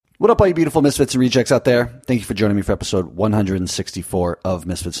What up, all you beautiful Misfits and Rejects out there? Thank you for joining me for episode 164 of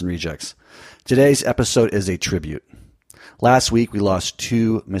Misfits and Rejects. Today's episode is a tribute. Last week, we lost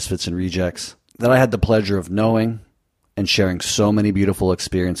two Misfits and Rejects that I had the pleasure of knowing and sharing so many beautiful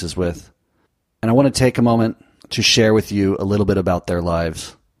experiences with. And I want to take a moment to share with you a little bit about their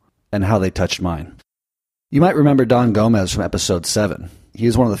lives and how they touched mine. You might remember Don Gomez from episode 7. He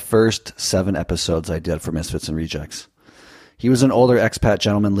was one of the first 7 episodes I did for Misfits and Rejects. He was an older expat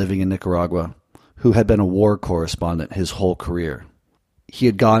gentleman living in Nicaragua who had been a war correspondent his whole career. He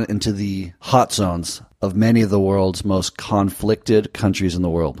had gone into the hot zones of many of the world's most conflicted countries in the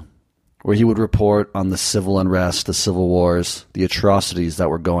world, where he would report on the civil unrest, the civil wars, the atrocities that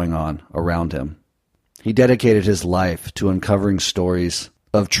were going on around him. He dedicated his life to uncovering stories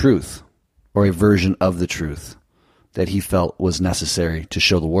of truth, or a version of the truth, that he felt was necessary to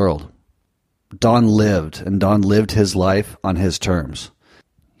show the world. Don lived his life on his terms.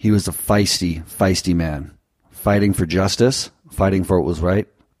 He was a feisty man, fighting for justice, fighting for what was right,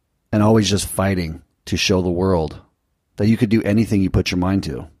 and always just fighting to show the world that you could do anything you put your mind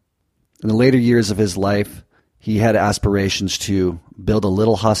to. In the later years of his life, he had aspirations to build a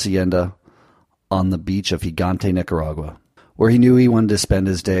little hacienda on the beach of Gigante, Nicaragua, where he knew he wanted to spend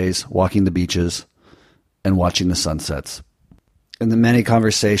his days walking the beaches and watching the sunsets. In the many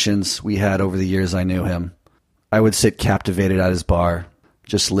conversations we had over the years I knew him, I would sit captivated at his bar,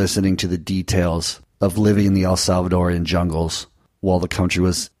 just listening to the details of living in the El Salvadorian jungles while the country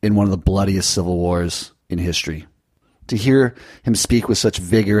was in one of the bloodiest civil wars in history. To hear him speak with such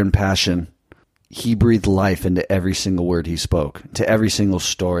vigor and passion, he breathed life into every single word he spoke, to every single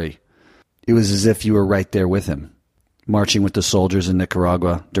story. It was as if you were right there with him, marching with the soldiers in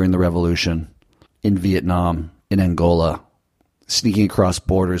Nicaragua during the revolution, in Vietnam, in Angola, sneaking across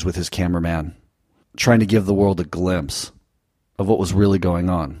borders with his cameraman, trying to give the world a glimpse of what was really going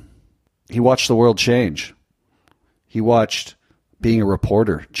on. He watched the world change. He watched being a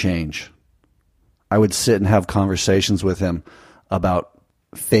reporter change. I would sit and have conversations with him about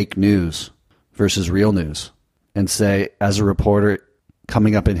fake news versus real news and say, as a reporter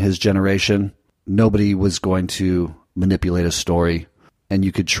coming up in his generation, nobody was going to manipulate a story, and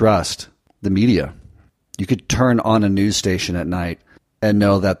you could trust the media. You could turn on a news station at night and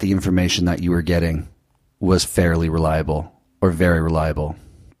know that the information that you were getting was fairly reliable or very reliable.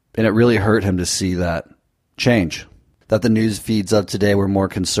 And it really hurt him to see that change, that the news feeds of today were more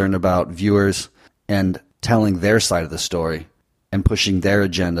concerned about viewers and telling their side of the story and pushing their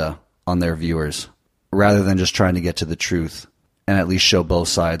agenda on their viewers rather than just trying to get to the truth and at least show both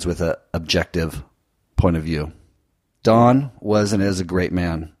sides with an objective point of view. Don was and is a great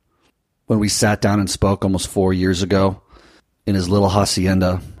man. When we sat down and spoke almost 4 years ago in his little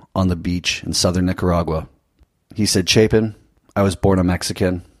hacienda on the beach in southern Nicaragua, he said, "Chapin, I was born a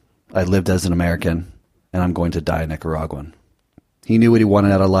Mexican, I lived as an American, and I'm going to die a Nicaraguan." He knew what he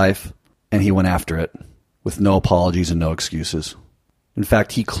wanted out of life, and he went after it with no apologies and no excuses. In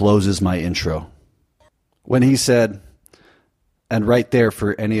fact, he closes my intro when he said, and right there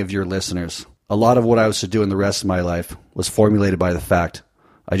for any of your listeners, a lot of what I was to do in the rest of my life was formulated by the fact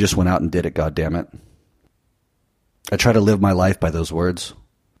I just went out and did it, goddammit. I try to live my life by those words.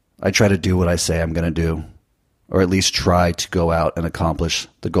 I try to do what I say I'm going to do, or at least try to go out and accomplish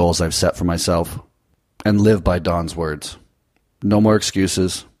the goals I've set for myself and live by Don's words. No more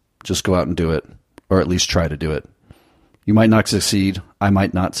excuses. Just go out and do it, or at least try to do it. You might not succeed. I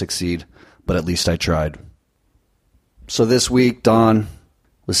might not succeed, but at least I tried. So this week, Don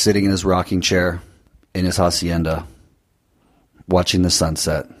was sitting in his rocking chair in his hacienda, watching the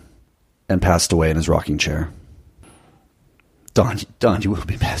sunset, and passed away in his rocking chair. Don, you will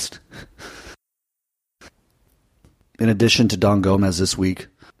be missed. In addition to Don Gomez this week,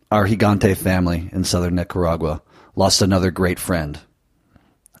 our Gigante family in southern Nicaragua lost another great friend.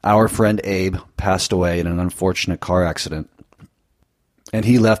 Our friend Abe passed away in an unfortunate car accident, and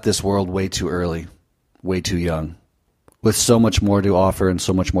he left this world way too early, way too young, with so much more to offer and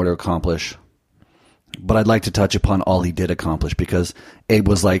so much more to accomplish. But I'd like to touch upon all he did accomplish, because Abe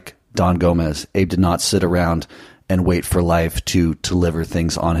was like Don Gomez. Abe did not sit around and wait for life to deliver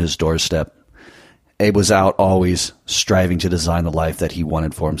things on his doorstep. Abe was out always striving to design the life that he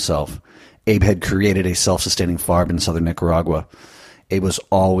wanted for himself. Abe had created a self-sustaining farm in southern Nicaragua. Abe was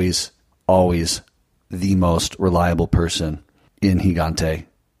always the most reliable person in Gigante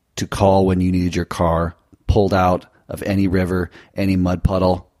to call when you needed your car pulled out of any river, any mud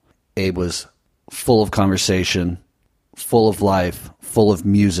puddle. Abe was full of conversation, full of life, full of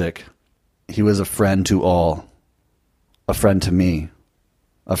music. He was a friend to all, a friend to me,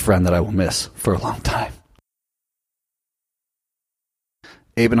 a friend that I will miss for a long time.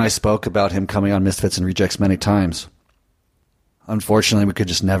 Abe and I spoke about him coming on Misfits and Rejects many times. Unfortunately, we could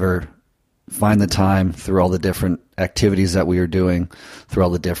just never find the time through all the different activities that we were doing, through all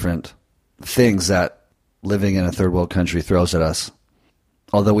the different things that living in a third world country throws at us.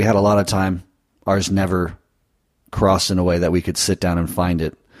 Although we had a lot of time, ours never crossed in a way that we could sit down and find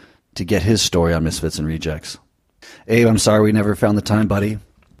it to get his story on Misfits and Rejects. Abe, I'm sorry we never found the time, buddy,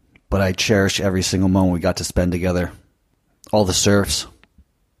 but I cherish every single moment we got to spend together. All the surfs,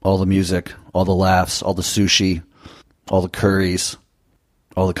 all the music, all the laughs, all the sushi, all the curries,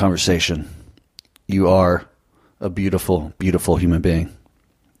 all the conversation. You are a beautiful, beautiful human being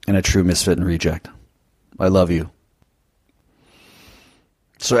and a true misfit and reject. I love you.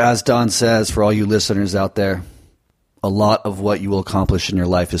 So as Don says, for all you listeners out there, a lot of what you will accomplish in your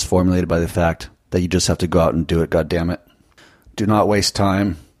life is formulated by the fact that you just have to go out and do it, goddammit. Do not waste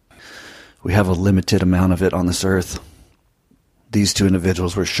time. We have a limited amount of it on this earth. These two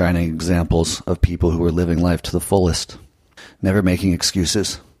individuals were shining examples of people who were living life to the fullest, never making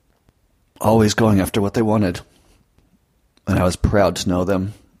excuses, always going after what they wanted. And I was proud to know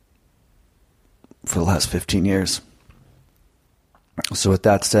them for the last 15 years. So with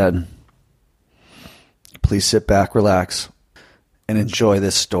that said, please sit back, relax, and enjoy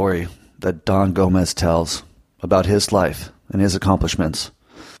this story that Don Gomez tells about his life and his accomplishments.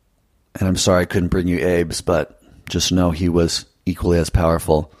 And I'm sorry I couldn't bring you Abe's, but just know he was equally as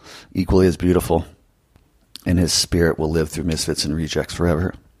powerful, equally as beautiful, and his spirit will live through Misfits and Rejects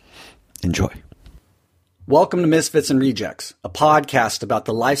forever. Enjoy. Welcome to Misfits and Rejects, a podcast about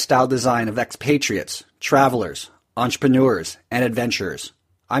the lifestyle design of expatriates, travelers, entrepreneurs, and adventurers.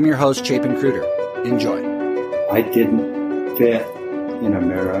 I'm your host, Chapin Cruder. Enjoy. I didn't fit in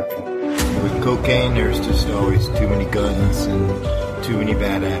America. With cocaine, there's just always too many guns and too many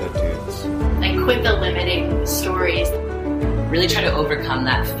bad attitudes. I quit the limiting stories. Really try to overcome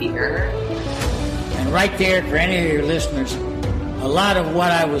that fear. And right there, for any of your listeners, a lot of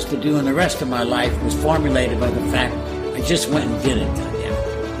what I was to do in the rest of my life was formulated by the fact I just went and did it.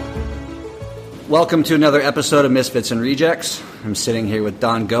 Welcome to another episode of Misfits and Rejects. I'm sitting here with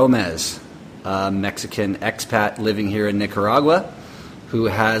Don Gomez, a Mexican expat living here in Nicaragua, who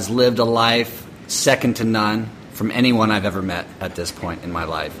has lived a life second to none from anyone I've ever met at this point in my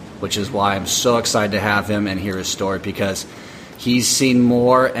life, which is why I'm so excited to have him and hear his story, because he's seen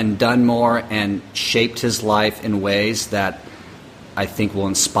more and done more and shaped his life in ways that I think will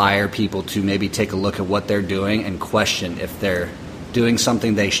inspire people to maybe take a look at what they're doing and question if they're doing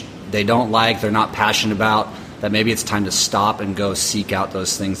something they don't like, they're not passionate about, that maybe it's time to stop and go seek out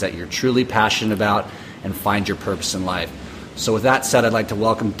those things that you're truly passionate about and find your purpose in life. So with that said, I'd like to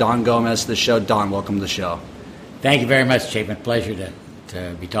welcome Don Gomez to the show. Don, welcome to the show. Thank you very much, Chapin. Pleasure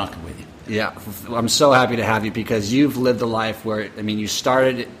to be talking with you. Yeah, I'm so happy to have you because you've lived a life where, I mean, you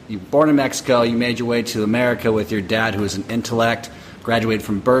were born in Mexico, you made your way to America with your dad who was an intellect, graduated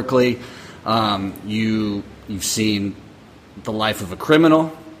from Berkeley. You've seen the life of a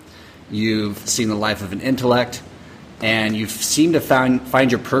criminal, you've seen the life of an intellect, and you've seemed to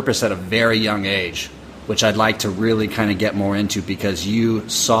find your purpose at a very young age, which I'd like to really kind of get more into because you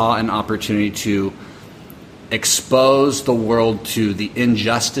saw an opportunity to expose the world to the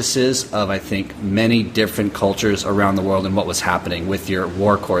injustices of, I think, many different cultures around the world and what was happening with your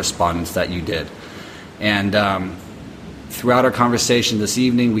war correspondence that you did. And throughout our conversation this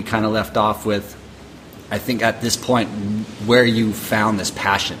evening, we kind of left off with, I think at this point, where you found this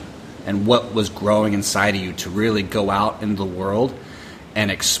passion and what was growing inside of you to really go out into the world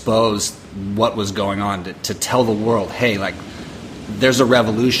and expose what was going on, to tell the world, hey, like, there's a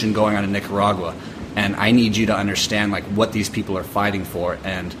revolution going on in Nicaragua, and I need you to understand like what these people are fighting for,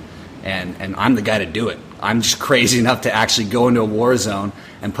 and I'm the guy to do it. I'm just crazy enough to actually go into a war zone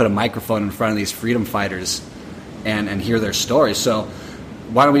and put a microphone in front of these freedom fighters and hear their stories. So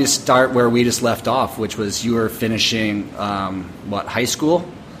why don't we just start where we just left off, which was you were finishing high school?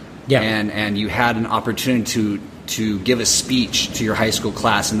 Yeah. And you had an opportunity to give a speech to your high school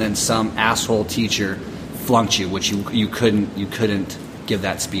class, and then some asshole teacher flunked you, which you couldn't give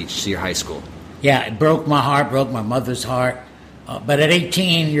that speech to your high school. Yeah, it broke my heart, broke my mother's heart. But at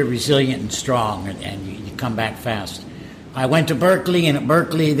 18, you're resilient and strong, and you come back fast. I went to Berkeley, and at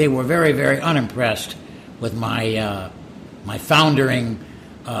Berkeley, they were very, very unimpressed with my foundering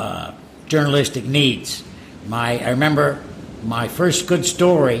journalistic needs. I remember my first good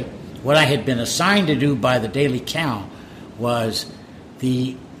story, what I had been assigned to do by the Daily Cal, was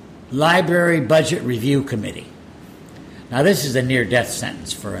the Library Budget Review Committee. Now, this is a near-death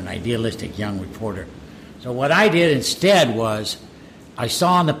sentence for an idealistic young reporter. So what I did instead was I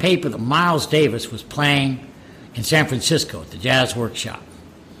saw in the paper that Miles Davis was playing in San Francisco at the Jazz Workshop.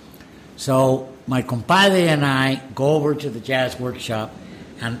 So my compadre and I go over to the jazz workshop,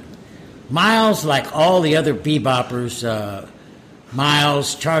 and Miles, like all the other beboppers,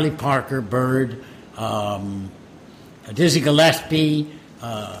 Miles, Charlie Parker, Bird, Dizzy Gillespie,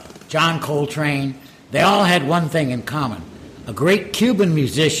 John Coltrane, they all had one thing in common. A great Cuban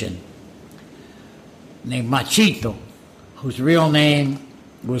musician named Machito, whose real name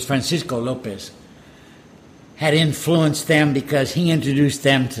was Francisco Lopez, had influenced them because he introduced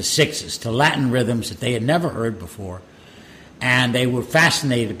them to sixes, to Latin rhythms that they had never heard before. And they were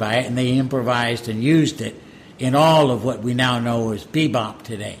fascinated by it, and they improvised and used it in all of what we now know as bebop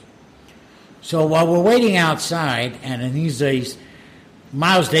today. So while we're waiting outside, and in these days,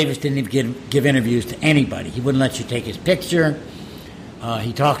 Miles Davis didn't even give interviews to anybody. He wouldn't let you take his picture.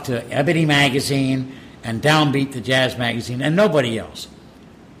 He talked to Ebony Magazine and Downbeat, the jazz magazine, and nobody else.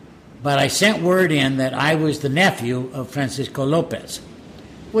 But I sent word in that I was the nephew of Francisco Lopez,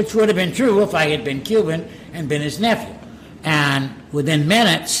 which would have been true if I had been Cuban and been his nephew. And within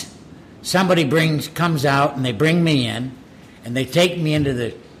minutes, somebody comes out and they bring me in, and they take me into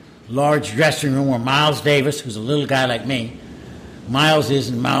the large dressing room where Miles Davis, who's a little guy like me, Miles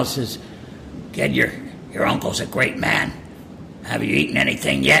says, "Kid, your uncle's a great man. Have you eaten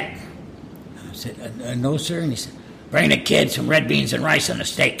anything yet?" I said, "No, sir." And he said, "Bring the kid some red beans and rice and a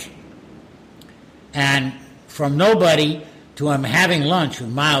steak." And from nobody to I'm having lunch with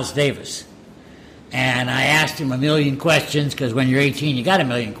Miles Davis. And I asked him a million questions, because when you're 18, you got a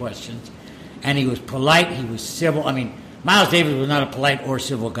million questions. And he was polite, he was civil. I mean, Miles Davis was not a polite or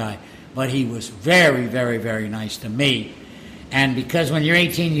civil guy, but he was very, very, very nice to me. And because when you're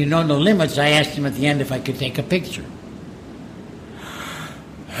 18, you know no limits, I asked him at the end if I could take a picture.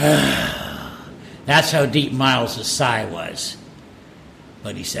 That's how deep Miles' sigh was.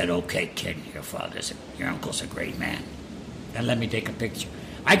 But he said, "Okay, kid, your uncle's a great man. And let me take a picture."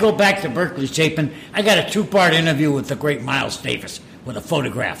 I go back to Berkeley Chapin. I got a 2-part interview with the great Miles Davis with a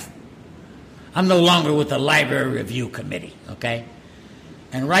photograph. I'm no longer with the Library Review Committee, okay?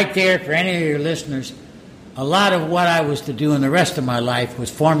 And right there, for any of your listeners, a lot of what I was to do in the rest of my life was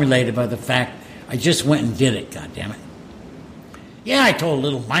formulated by the fact I just went and did it, goddammit. Yeah, I told a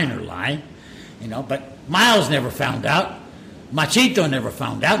little minor lie, but Miles never found out. Machito never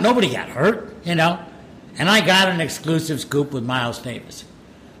found out. Nobody got hurt, And I got an exclusive scoop with Miles Davis.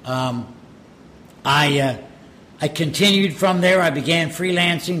 I continued from there. I began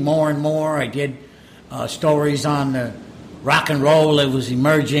freelancing more and more. I did stories on the rock and roll that was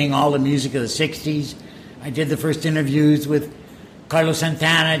emerging, all the music of the 60s. I did the first interviews with Carlos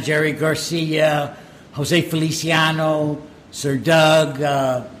Santana, Jerry Garcia, Jose Feliciano, Sir Doug,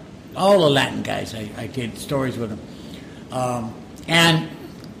 all the Latin guys. I did stories with them. And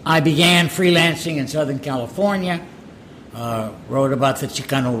I began freelancing in Southern California, wrote about the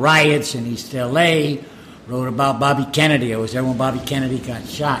Chicano riots in East L.A., wrote about Bobby Kennedy. I was there when Bobby Kennedy got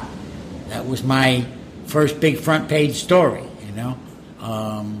shot. That was my first big front page story,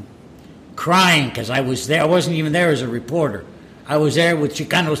 crying because I was there. I wasn't even there as a reporter. I was there with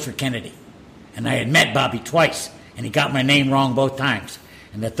Chicanos for Kennedy. And I had met Bobby twice, and he got my name wrong both times.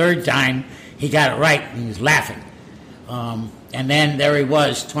 And the third time, he got it right, and he was laughing. And then there he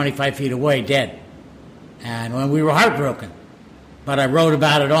was, 25 feet away, dead. And when we were heartbroken. But I wrote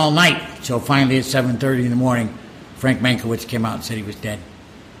about it all night. So finally at 7:30 in the morning, Frank Mankiewicz came out and said he was dead.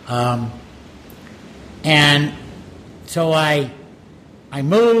 And so I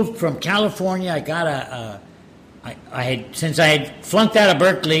moved from California. I got since I had flunked out of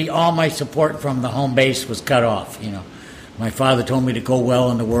Berkeley, all my support from the home base was cut off. My father told me to go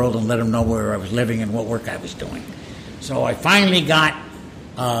well in the world and let him know where I was living and what work I was doing. So I finally got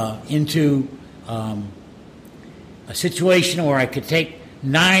into a situation where I could take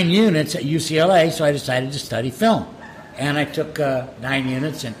 9 units at UCLA, so I decided to study film. And I took 9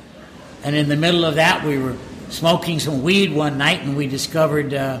 units, and in the middle of that, we were smoking some weed one night, and we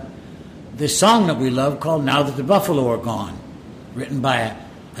discovered this song that we love called Now That the Buffalo Are Gone, written by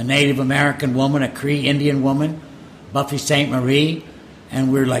a Native American woman, a Cree Indian woman, Buffy St. Marie,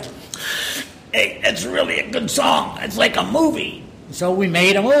 and we're like, "Hey, that's really a good song. It's like a movie." So we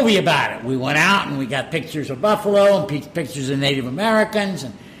made a movie about it. We went out and we got pictures of buffalo and pictures of Native Americans,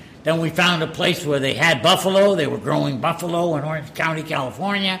 and then we found a place where they had buffalo. They were growing buffalo in Orange County,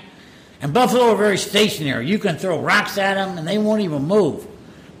 California. And buffalo are very stationary. You can throw rocks at them and they won't even move.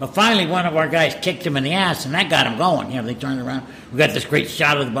 But finally one of our guys kicked him in the ass, and that got him going. They turned around. We got this great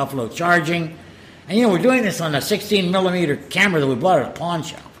shot of the buffalo charging. And we're doing this on a 16-millimeter camera that we bought at a pawn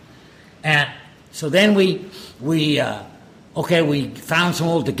shop. And so then we found some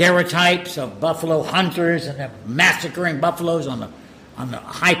old daguerreotypes of buffalo hunters, and they're massacring buffaloes on on the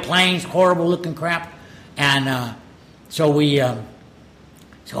high plains, horrible looking crap, and so we don't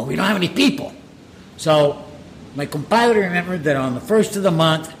have any people. So my compadre remembered that on the first of the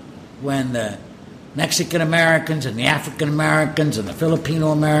month, when the Mexican Americans and the African Americans and the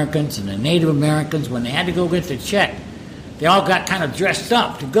Filipino Americans and the Native Americans, when they had to go get their check, they all got kind of dressed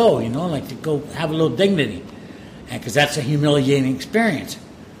up to go, like to go have a little dignity, because that's a humiliating experience.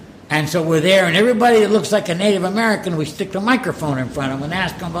 And so we're there, and everybody that looks like a Native American, we stick the microphone in front of them and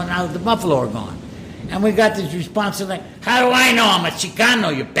ask them about how the buffalo are gone. And we got this response like, "How do I know? I'm a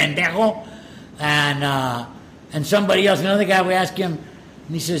Chicano, you pendejo." And somebody else, another guy, we ask him,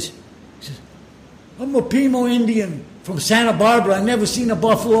 and he says, "I'm a Pimo Indian from Santa Barbara. I've never seen a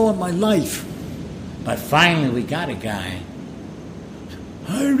buffalo in my life." But finally we got a guy.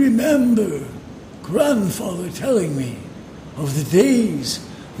 "I remember grandfather telling me of the days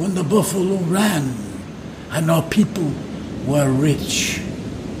when the buffalo ran and our people were rich."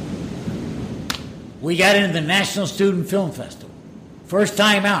 We got into the National Student Film Festival. First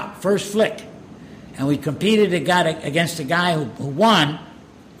time out, first flick. And we competed against a guy who won.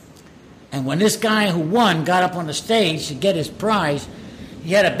 And when this guy who won got up on the stage to get his prize,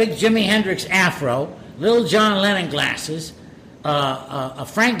 he had a big Jimi Hendrix afro, little John Lennon glasses, a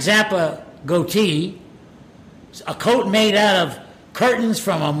Frank Zappa goatee, a coat made out of curtains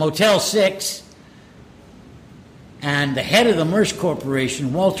from a Motel 6, and the head of the Mersch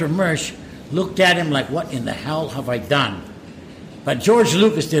Corporation, Walter Mersch, looked at him like, "What in the hell have I done?" But George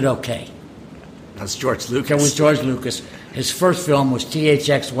Lucas did okay. That's George Lucas. That was George Lucas. His first film was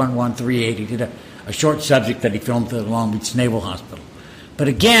THX 1138. He did a short subject that he filmed at the Long Beach Naval Hospital. But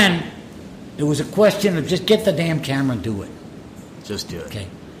again, it was a question of just get the damn camera and do it. Just do it. Okay.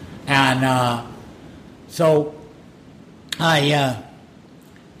 And so I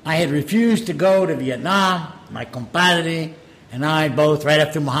had refused to go to Vietnam. My compadre and I both, right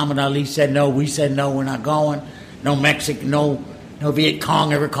after Muhammad Ali said no, we said no, we're not going. No Mexican, no Viet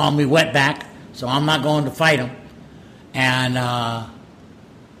Cong ever called me wetback, so I'm not going to fight him. And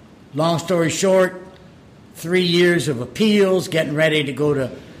long story short, 3 years of appeals, getting ready to go to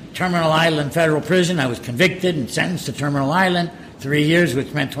Terminal Island Federal Prison. I was convicted and sentenced to Terminal Island, 3 years,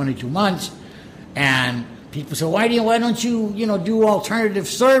 which meant 22 months. And people say, why don't you do alternative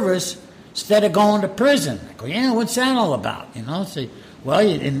service instead of going to prison? I go, yeah, what's that all about? Say, well,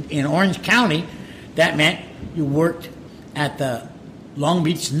 in Orange County, that meant you worked at the Long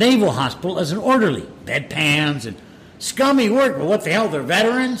Beach Naval Hospital as an orderly, bedpans and scummy work. But what the hell? They're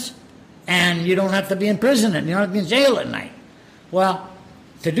veterans, and you don't have to be in prison and you don't have to be in jail at night. Well,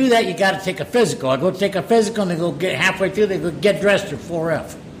 to do that, you got to take a physical. I go take a physical, and they go get halfway through. They go get dressed for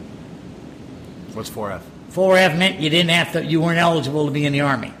 4F. What's 4F? 4F meant you weren't eligible to be in the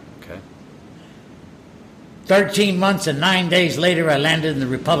Army. Okay. 13 months and 9 days later, I landed in the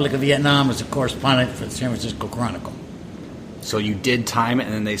Republic of Vietnam as a correspondent for the San Francisco Chronicle. So you did time it,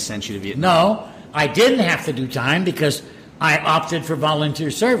 and then they sent you to Vietnam? No, I didn't have to do time because I opted for volunteer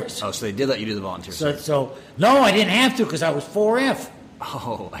service. Oh, so they did let you do the volunteer service? So no, I didn't have to because I was 4F.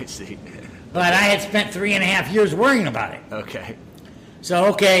 Oh, I see. But I had spent 3.5 years worrying about it. Okay. So,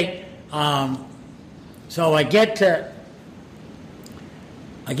 okay, so I get to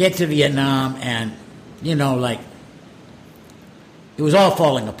Vietnam, and, it was all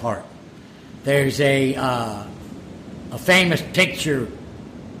falling apart. There's a famous picture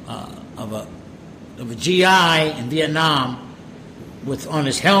of a GI in Vietnam on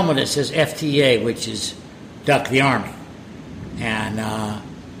his helmet it says FTA, which is Duck the Army. And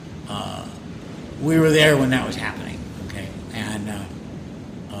we were there when that was happening, okay? And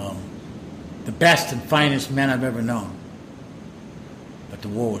the best and finest men I've ever known. But the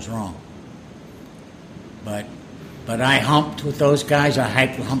war was wrong. But I humped with those guys. I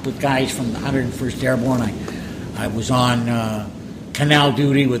humped with guys from the 101st Airborne. I was on canal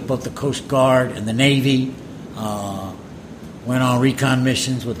duty with both the Coast Guard and the Navy. Went on recon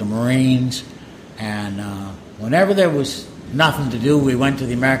missions with the Marines. And whenever there was nothing to do, we went to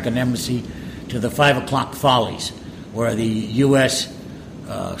the American Embassy to the 5 o'clock Follies, where the U.S.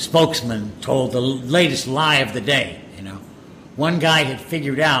 Spokesman told the latest lie of the day. One guy had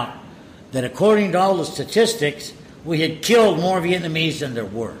figured out that according to all the statistics, we had killed more Vietnamese than there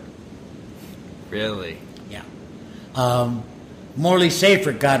were. Really? Yeah. Morley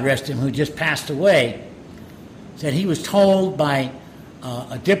Safer, God rest him, who just passed away, said he was told by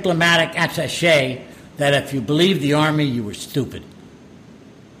a diplomatic attaché that if you believed the Army, you were stupid.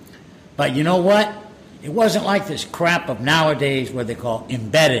 But you know what? It wasn't like this crap of nowadays where they call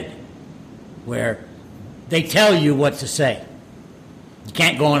embedded, where they tell you what to say. You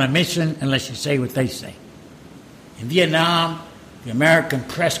can't go on a mission unless you say what they say. In Vietnam, the American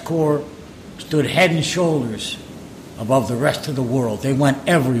press corps stood head and shoulders above the rest of the world. They went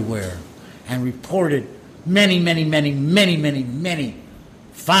everywhere and reported many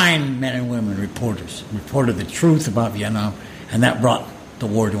fine men and women reported the truth about Vietnam, and that brought the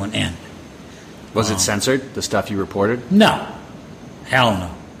war to an end. Was it censored, the stuff you reported? No. Hell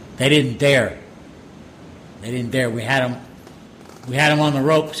no. They didn't dare. We had them on the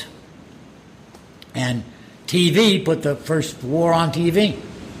ropes. And TV put the first war on TV.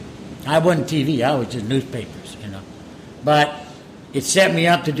 I wasn't TV, I was just newspapers, But it set me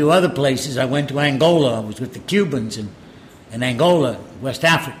up to do other places. I went to Angola. I was with the Cubans in Angola, West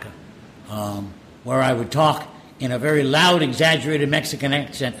Africa, where I would talk in a very loud, exaggerated Mexican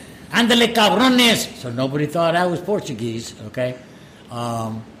accent. Andale cabrones! So nobody thought I was Portuguese, okay?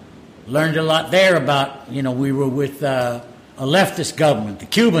 Learned a lot there about, we were with a leftist government. The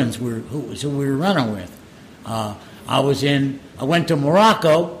Cubans who we were running with. I went to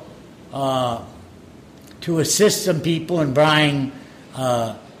Morocco to assist some people in buying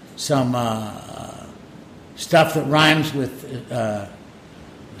some stuff that rhymes with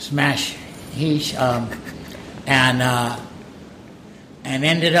smash heesh, and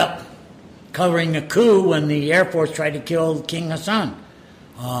ended up covering a coup when the Air Force tried to kill King Hassan.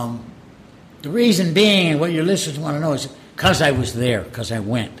 The reason being, and what your listeners want to know, is because I was there, because I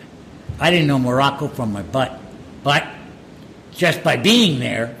went. I didn't know Morocco from my butt, but just by being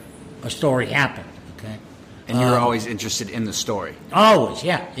there, a story happened. Okay, and you were always interested in the story. Always,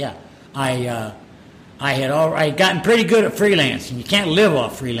 yeah. I had gotten pretty good at freelancing. You can't live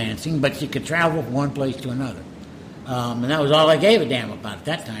off freelancing, but you could travel from one place to another, and that was all I gave a damn about at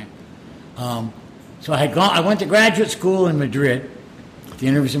that time. So I went to graduate school in Madrid, at the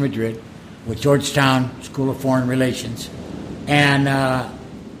University of Madrid, with Georgetown School of Foreign Relations, and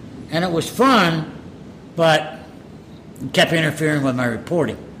it was fun, but it kept interfering with my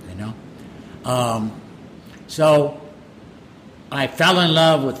reporting, So I fell in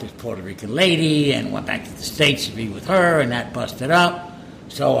love with this Puerto Rican lady and went back to the States to be with her, and that busted up.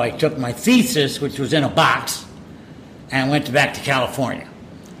 So I took my thesis, which was in a box, and went back to California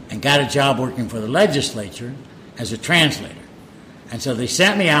and got a job working for the legislature as a translator. And so they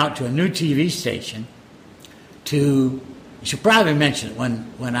sent me out to a new TV station you should probably mention it,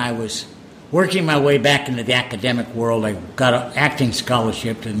 when I was working my way back into the academic world, I got an acting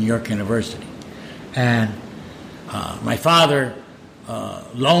scholarship to New York University. And my father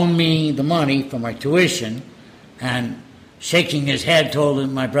loaned me the money for my tuition, and shaking his head told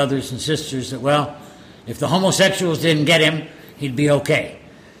my brothers and sisters that, well, if the homosexuals didn't get him, he'd be okay.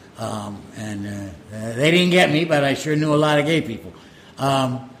 They didn't get me, but I sure knew a lot of gay people.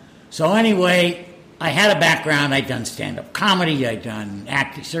 So anyway, I had a background. I'd done stand-up comedy. I'd done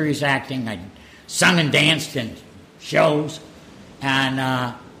serious acting. I'd sung and danced in shows.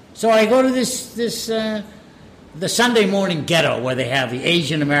 And so I go to the Sunday morning ghetto where they have the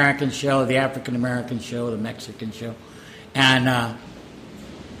Asian American show, the African American show, the Mexican show. And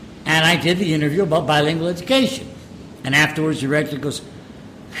I did the interview about bilingual education. And afterwards the director goes,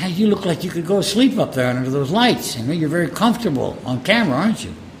 "Hey, you look like you could go to sleep up there under those lights. You're very comfortable on camera, aren't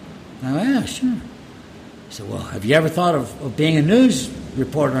you?" I went, "Yeah, sure." I said, "Well, have you ever thought of being a news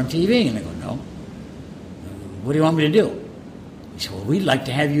reporter on TV?" And they go, "No." "What do you want me to do?" He said, "Well, we'd like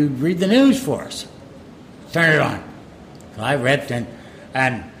to have you read the news for us. Turn it on." So I read it,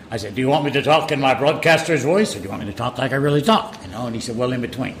 and I said, "Do you want me to talk in my broadcaster's voice, or do you want me to talk like I really talk?" And he said, "Well, in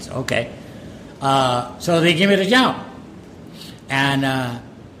between." So, okay. So they give me the job. And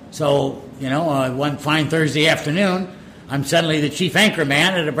one fine Thursday afternoon, I'm suddenly the chief anchor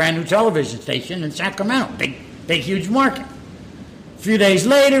man at a brand new television station in Sacramento. Big, huge market. A few days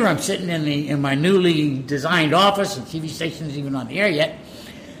later, I'm sitting in my newly designed office. The TV station isn't even on the air yet.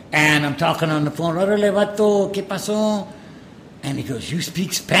 And I'm talking on the phone. "Órale, vato, ¿qué pasó?" And he goes, "You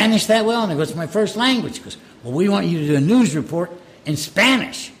speak Spanish that well?" And I go, "It's my first language." He goes, "Well, we want you to do a news report in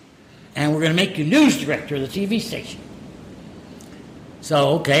Spanish. And we're going to make you news director of the TV station." So,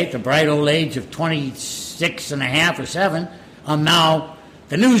 okay, at the bright old age of 26 and a half or 7, I'm now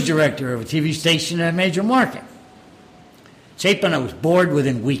the news director of a TV station in a major market. Chapin, I was bored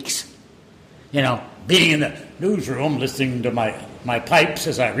within weeks. Being in the newsroom, listening to my pipes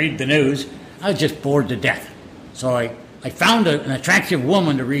as I read the news, I was just bored to death. So I found an attractive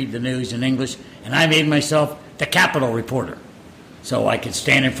woman to read the news in English, and I made myself the Capitol reporter. So I could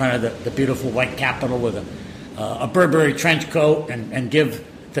stand in front of the beautiful white Capitol with a Burberry trench coat and give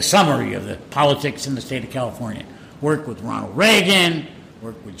the summary of the politics in the state of California. Worked with Ronald Reagan,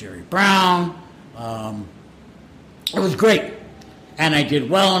 worked with Jerry Brown. It was great. And I did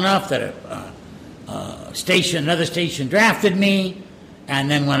well enough that Another station drafted me, and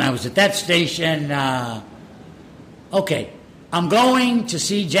then when I was at that station, I'm going to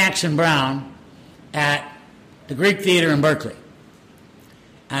see Jackson Browne at the Greek Theater in Berkeley.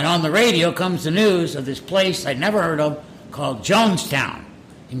 And on the radio comes the news of this place I'd never heard of called Jonestown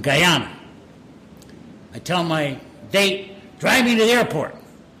in Guyana. I tell my date, drive me to the airport.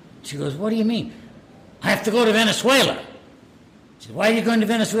 She goes, what do you mean? I have to go to Venezuela. I said, why are you going to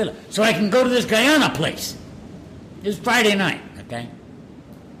Venezuela? So I can go to this Guyana place. It was Friday night, okay?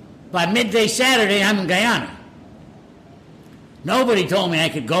 By midday Saturday, I'm in Guyana. Nobody told me I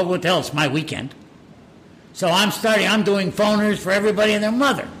could go. What the hell? It's my weekend. So I'm doing phoners for everybody and their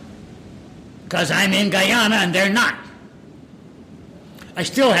mother. Because I'm in Guyana and they're not. I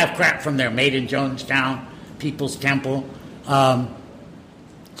still have crap from there, made in Jonestown, People's Temple. Of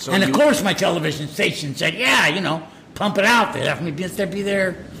course my television station said, pump it out. They'd have me be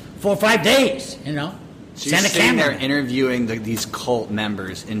there 4 or 5 days, So you're Send a sitting there camera. interviewing these cult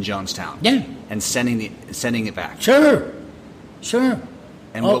members in Jonestown. Yeah. And sending it back. Sure.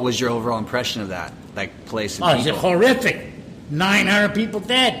 And what was your overall impression of that place and It's people? horrific. 900 people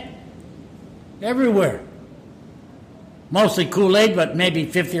dead. Everywhere. Mostly Kool-Aid, but maybe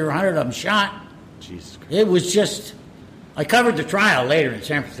 50 or 100 of them shot. Jesus Christ. It was just... I covered the trial later in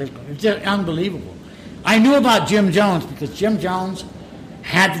San Francisco. It was just unbelievable. I knew about Jim Jones because Jim Jones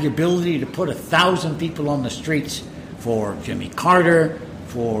had the ability to put 1,000 people on the streets for Jimmy Carter,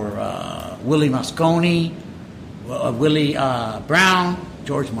 for Willie Moscone, Willie Brown,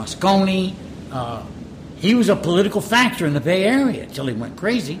 George Moscone. He was a political factor in the Bay Area until he went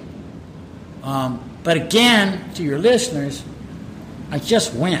crazy. But again, to your listeners, I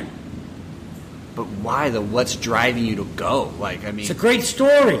just went. But why though? What's driving you to go? It's a great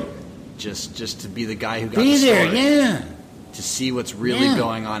story. just to be the guy who got Be the there, story. yeah. To see what's really Yeah.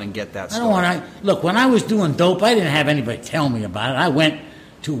 going on and get that I story. don't want to look. When I was doing dope, I didn't have anybody tell me about it. I went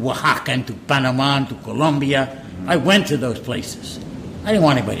to Oaxaca and to Panama and to Colombia. I went to those places. I didn't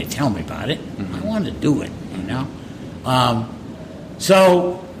want anybody to tell me about it. I wanted to do it,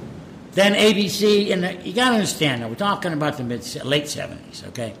 So then ABC, and you got to understand, now we're talking about the late 70s,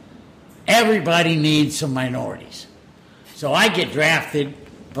 okay? Everybody needs some minorities. So I get drafted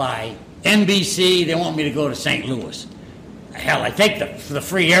by NBC. They want me to go to St. Louis. Hell, I take the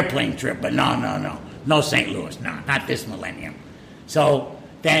free airplane trip, but no St. Louis, no, not this millennium. So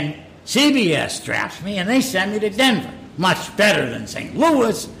then CBS drafts me, and they send me to Denver. Much better than St.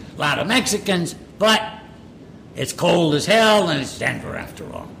 Louis, a lot of Mexicans, but it's cold as hell, and it's Denver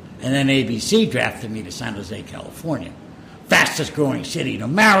after all. And then ABC drafted me to San Jose, California. Fastest growing city in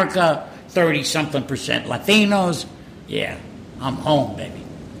America, 30-something% Latinos. Yeah, I'm home, baby.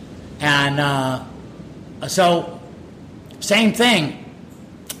 And so, same thing.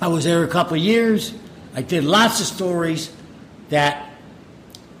 I was there a couple of years. I did lots of stories that,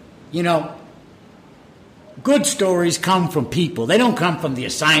 good stories come from people. They don't come from the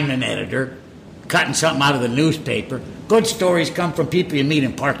assignment editor cutting something out of the newspaper. Good stories come from people you meet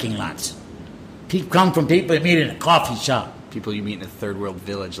in parking lots. Come from people you meet in a coffee shop. People you meet in a third world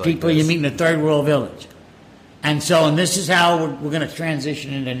village like People this. you meet in a third world village. And this is how we're going to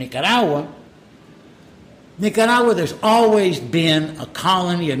transition into Nicaragua. Nicaragua, there's always been a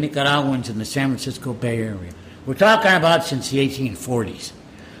colony of Nicaraguans in the San Francisco Bay Area. We're talking about since the 1840s.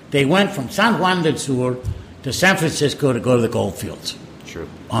 They went from San Juan del Sur to San Francisco to go to the gold fields. True.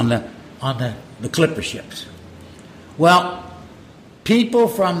 On the clipper ships. Well, people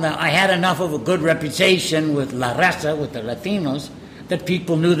I had enough of a good reputation with La Raza, with the Latinos, that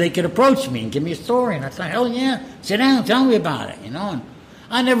people knew they could approach me and give me a story. And I thought, hell yeah, sit down, tell me about it, And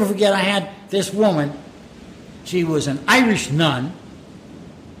I never forget, I had this woman. She was an Irish nun.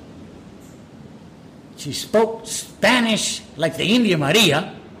 She spoke Spanish like the India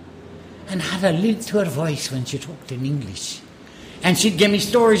Maria and had a lilt to her voice when she talked in English. And she'd give me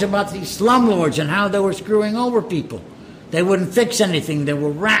stories about these slumlords and how they were screwing over people. They wouldn't fix anything. They were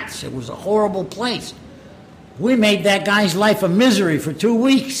rats. It was a horrible place. We made that guy's life a misery for 2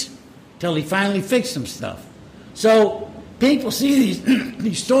 weeks till he finally fixed some stuff. So people see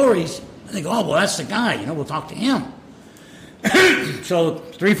these stories and they go, oh, well, that's the guy. We'll talk to him. So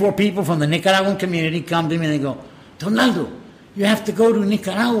 3 or 4 people from the Nicaraguan community come to me and they go, Donaldo, you have to go to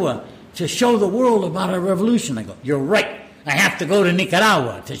Nicaragua to show the world about our revolution. I go, you're right. I have to go to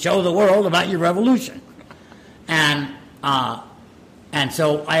Nicaragua to show the world about your revolution. And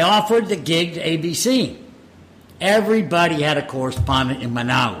so I offered the gig to ABC. Everybody had a correspondent in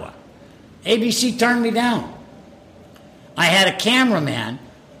Managua. ABC turned me down. I had a cameraman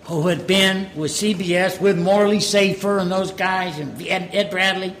who had been with CBS with Morley Safer and those guys and Ed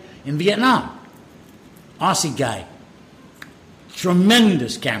Bradley in Vietnam. Aussie guy,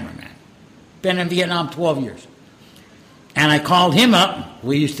 tremendous cameraman, been in Vietnam 12 years. And I called him up.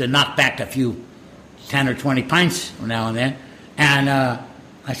 We used to knock back a few 10 or 20 pints now and then. And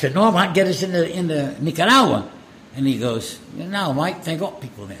I said, no, I might get us into Nicaragua. And he goes, no, Mike, they got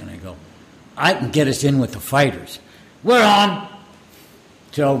people there. And I go, I can get us in with the fighters. We're on.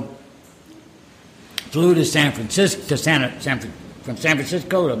 So flew to San Francisco, from San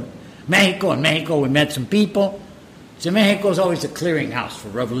Francisco to Mexico. In Mexico, we met some people. So Mexico's always a clearinghouse for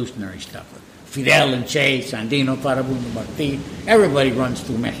revolutionary stuff. Fidel and Che, Sandino, Farabundo, Martí. Everybody runs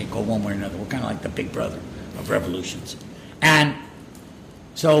through Mexico one way or another. We're kind of like the big brother of revolutions. And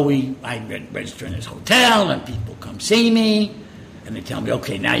so I register in this hotel, and people come see me, and they tell me,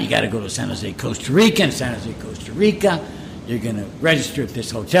 okay, now you got to go to San Jose, Costa Rica. In San Jose, Costa Rica, you're going to register at this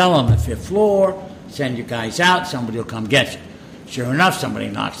hotel on the 5th floor, send your guys out, somebody will come get you. Sure enough, somebody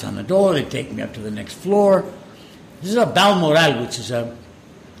knocks on the door, they take me up to the next floor. This is a Balmoral, which is a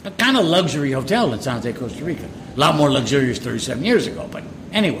kind of luxury hotel in San Jose, Costa Rica. A lot more luxurious 37 years ago, but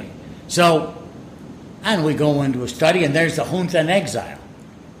anyway. So, and we go into a study, and there's the junta in exile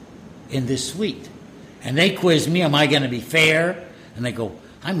in this suite. And they quiz me, am I going to be fair? And they go,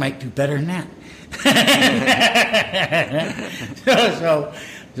 I might do better than that.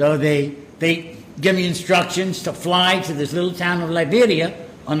 so they give me instructions to fly to this little town of Liberia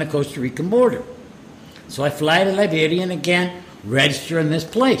on the Costa Rican border. So I fly to Liberia and again register in this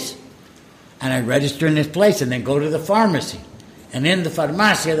place. And I register in this place and then go to the pharmacy. And in the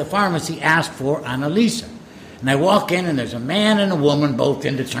farmacia, the pharmacy asked for Annalisa. And I walk in and there's a man and a woman, both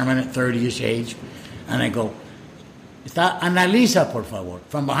indeterminate 30-ish age. And I go, "Está Annalisa, por favor."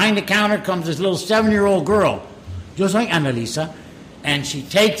 From behind the counter comes this little 7-year-old girl. Yo soy Annalisa. And she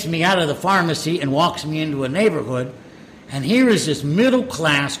takes me out of the pharmacy and walks me into a neighborhood. And here is this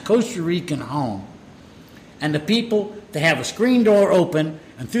middle-class Costa Rican home. And the people, they have a screen door open,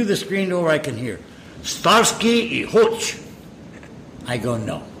 and through the screen door I can hear, Starsky y Hutch. I go,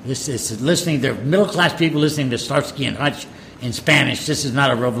 no. This is listening, they're middle-class people listening to Starsky and Hutch in Spanish. This is not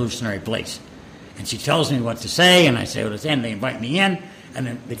a revolutionary place. And she tells me what to say, and I say what to say, and they invite me in, and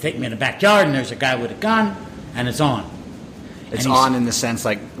then they take me in the backyard, and there's a guy with a gun, and it's on. It's on in the sense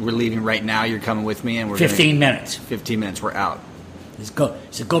like we're leaving right now, you're coming with me, and we're 15 minutes. 15 minutes, we're out.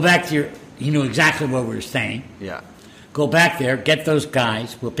 So go back to your, he knew exactly where we were staying. Yeah. Go back there, get those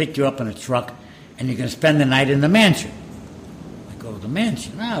guys, we'll pick you up in a truck, and you're going to spend the night in the mansion. I go, the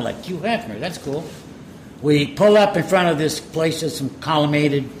mansion? Oh, like Hugh Hefner, that's cool. We pull up in front of this place, there's some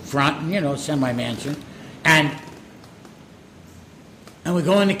colonnaded front, semi-mansion, and we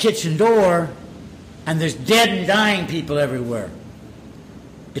go in the kitchen door, and there's dead and dying people everywhere.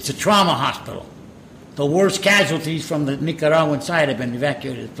 It's a trauma hospital. The worst casualties from the Nicaraguan side have been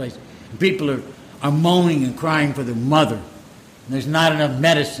evacuated to this place. And people are moaning and crying for their mother. And there's not enough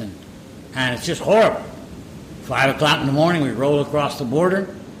medicine. And it's just horrible. 5 o'clock in the morning, we roll across the border,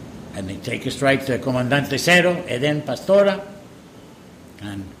 and they take us right to Comandante Cero, Eden Pastora,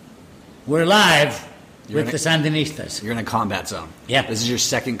 and we're live with the Sandinistas. You're in a combat zone. Yeah. This is your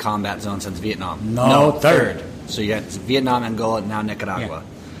second combat zone since Vietnam. No, third. So you got Vietnam, Angola, now Nicaragua.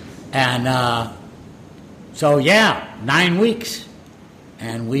 Yeah. And 9 weeks.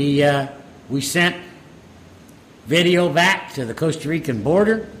 And we sent video back to the Costa Rican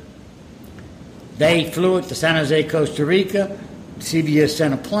border. They flew it to San Jose, Costa Rica. CBS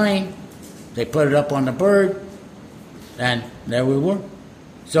sent a plane. They put it up on the bird. And there we were.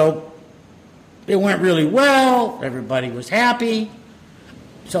 So it went really well. Everybody was happy.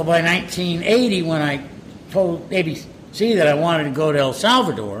 So by 1980, when I told ABC that I wanted to go to El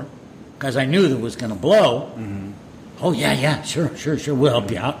Salvador, because I knew that it was going to blow, oh, yeah, sure, we'll help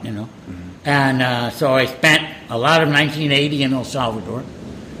you out, Mm-hmm. And so I spent a lot of 1980 in El Salvador,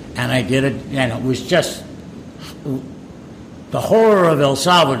 and I did it, and it was just, the horror of El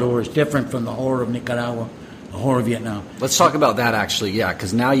Salvador is different from the horror of Nicaragua, the horror of Vietnam. Let's talk about that, actually,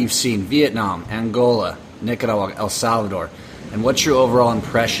 because now you've seen Vietnam, Angola, Nicaragua, El Salvador. And what's your overall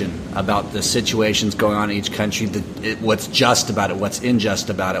impression about the situations going on in each country, what's just about it, what's unjust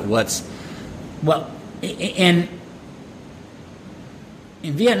about it, Well, in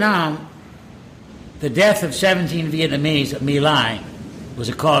Vietnam, the death of 17 Vietnamese at My Lai was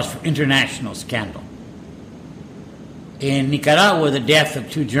a cause for international scandal. In Nicaragua, the death of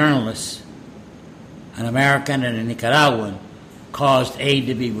 2 journalists, an American and a Nicaraguan, caused aid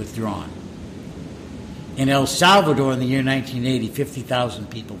to be withdrawn. In El Salvador in the year 1980, 50,000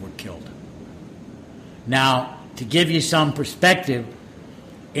 people were killed. Now, to give you some perspective,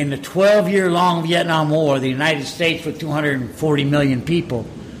 in the 12-year-long Vietnam War, the United States, with 240 million people,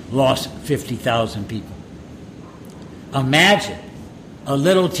 lost 50,000 people. Imagine a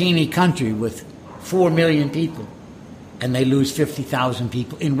little teeny country with 4 million people, and they lose 50,000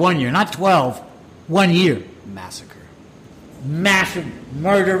 people in 1 year, not 12, 1 year. Massacre. Massive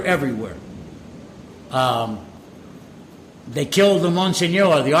murder everywhere. They killed the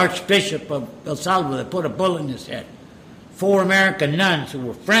Monsignor, the Archbishop of El Salvador. They put a bullet in his head. 4 American nuns who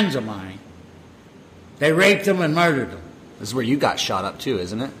were friends of mine, they raped them and murdered them. This is where you got shot up too,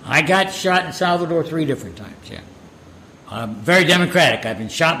 isn't it? I got shot in Salvador 3 different times, yeah. Very democratic. I've been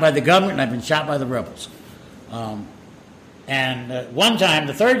shot by the government and I've been shot by the rebels. One time,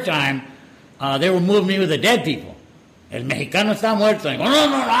 the third time, they were moving me with the dead people. El Mexicano está muerto. I go,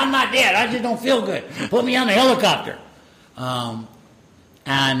 no, I'm not dead. I just don't feel good. Put me on a helicopter.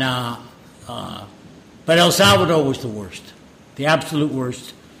 But El Salvador was the worst, the absolute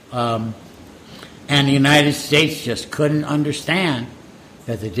worst. And the United States just couldn't understand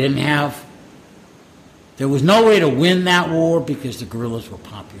that there was no way to win that war because the guerrillas were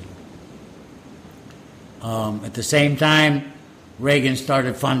popular. At the same time, Reagan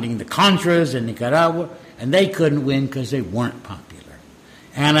started funding the Contras in Nicaragua, and they couldn't win because they weren't popular.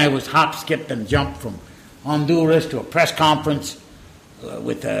 And I was hop, skip, and jump from Honduras to a press conference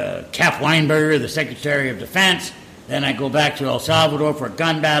with Cap Weinberger, the Secretary of Defense. Then I go back to El Salvador for a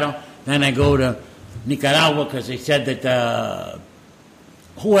gun battle. Then I go to Nicaragua because they said that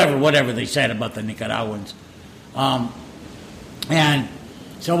whatever they said about the Nicaraguans. And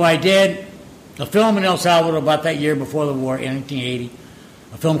so I did a film in El Salvador about that year before the war, in 1980,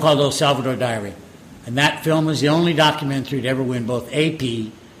 a film called El Salvador Diary. And that film is the only documentary to ever win both AP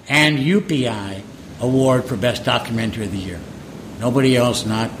and UPI award for Best Documentary of the Year. Nobody else,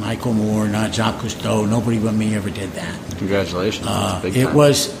 not Michael Moore, not Jacques Cousteau, nobody but me ever did that. Congratulations. Big It time.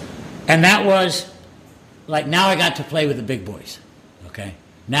 was, and that was, like, now I got to play with the big boys, okay?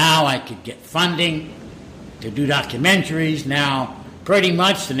 Now I could get funding to do documentaries. Now, pretty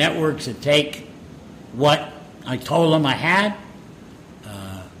much the networks would take what I told them I had.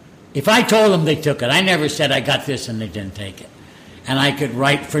 If I told them, they took it. I never said I got this and they didn't take it. And I could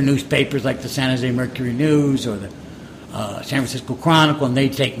write for newspapers like the San Jose Mercury News or the San Francisco Chronicle, and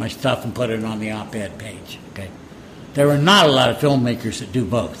they'd take my stuff and put it on the op-ed page. Okay, there were not a lot of filmmakers that do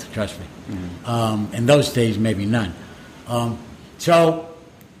both. Trust me. Mm-hmm. In those days, maybe none. So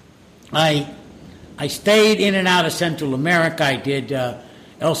I stayed in and out of Central America. I did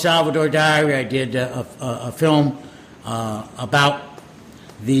El Salvador Diary. I did a film about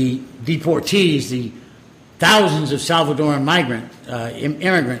the deportees, the thousands of Salvadoran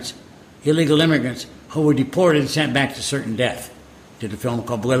immigrants, illegal immigrants, who were deported and sent back to certain death. Did a film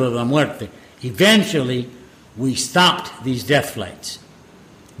called Vuelo de la Muerte. Eventually, we stopped these death flights.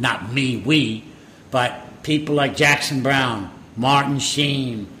 Not me, we, but people like Jackson Brown, Martin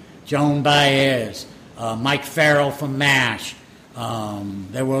Sheen, Joan Baez, Mike Farrell from MASH.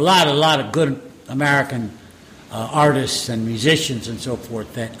 There were a lot of good American artists and musicians and so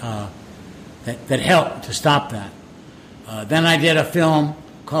forth that helped to stop that. Then I did a film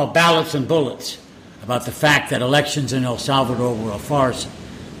called Ballots and Bullets about the fact that elections in El Salvador were a farce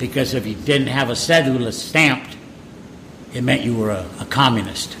because if you didn't have a cedula stamped, it meant you were a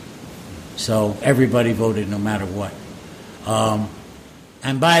communist. So everybody voted no matter what.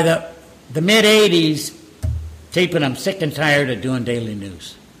 And by the mid-'80s, Tapin, I'm sick and tired of doing daily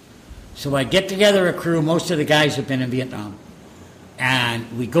news. So I get together a crew, most of the guys have been in Vietnam,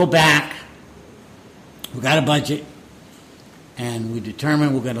 and we go back, we got a budget, and we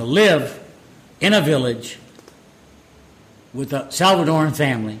determine we're going to live in a village with a Salvadoran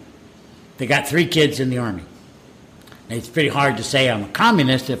family. They got 3 kids in the army. Now, it's pretty hard to say I'm a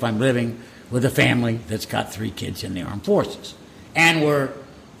communist if I'm living with a family that's got 3 kids in the armed forces. And we're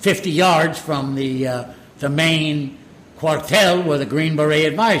 50 yards from the main cuartel where the Green Beret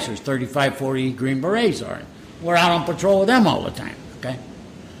advisors, 35, 40 Green Berets are. We're out on patrol with them all the time, okay?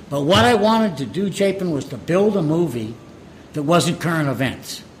 But what I wanted to do, Chapin, was to build a movie that wasn't current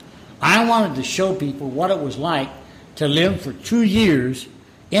events. I wanted to show people what it was like to live for 2 years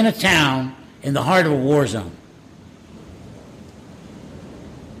in a town in the heart of a war zone.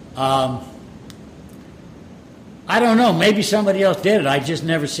 I don't know, maybe somebody else did it. I just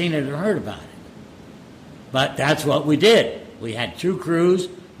never seen it or heard about it. But that's what we did. We had 2 crews,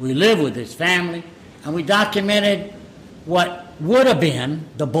 we lived with his family, and we documented what would have been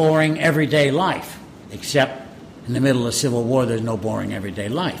the boring everyday life, except in the middle of Civil War, there's no boring everyday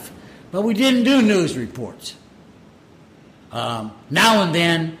life. But we didn't do news reports. Now and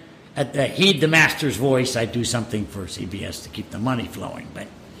then, at the Heed the Master's Voice, I do something for CBS to keep the money flowing, but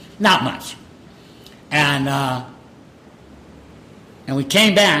not much. And we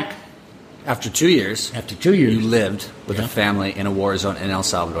came back, After 2 years, you lived with a family in a war zone in El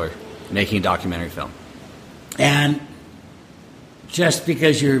Salvador, making a documentary film. And just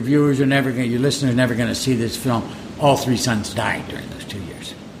because your listeners are never going to see this film, all 3 sons died during those 2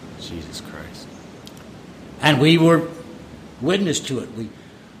 years. Jesus Christ. And we were witness to it.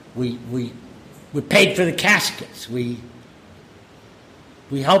 We paid for the caskets. We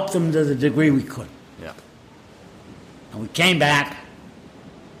helped them to the degree we could. Yeah. And we came back,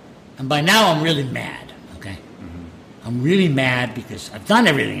 and by now I'm really mad, okay? Mm-hmm. I'm really mad because I've done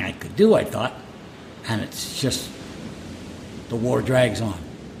everything I could do, I thought, and it's just the war drags on.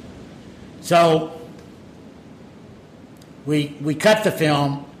 So we cut the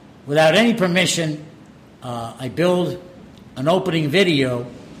film without any permission. I build an opening video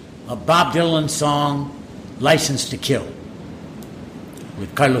of Bob Dylan's song "License to Kill"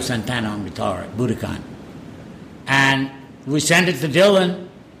 with Carlos Santana on guitar at Budokan. And we send it to Dylan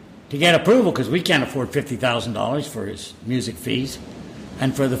to get approval because we can't afford $50,000 for his music fees.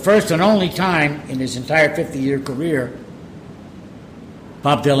 And for the first and only time in his entire 50-year career,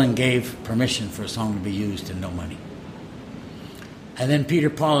 Bob Dylan gave permission for a song to be used and no money. And then Peter,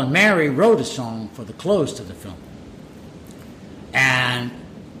 Paul, and Mary wrote a song for the close to the film. And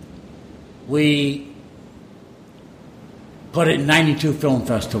we put it in 92 film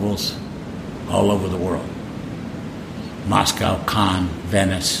festivals all over the world. Moscow, Cannes,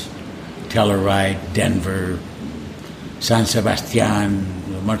 Venice, Telluride, Denver, San Sebastian,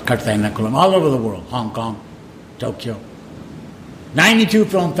 Cartagena, Colombia, all over the world, Hong Kong, Tokyo. 92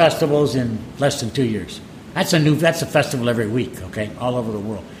 film festivals in less than 2 years. That's a festival every week, okay, all over the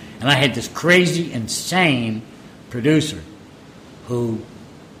world. And I had this crazy, insane producer who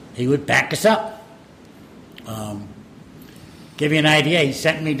he would back us up. Give you an idea, he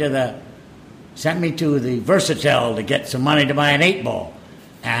sent me to the Versatel to get some money to buy an 8-ball.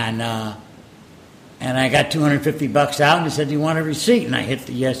 And I got $250 out, and he said, "Do you want a receipt?" And I hit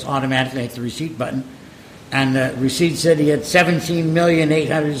the yes, automatically hit the receipt button. And the receipt said he had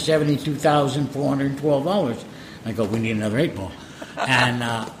 $17,872,412. I go, "We need another 8-ball." And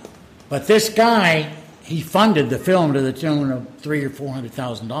but this guy, he funded the film to the tune of $300,000 or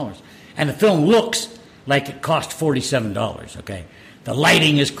 $400,000, and the film looks like it cost $47. Okay, the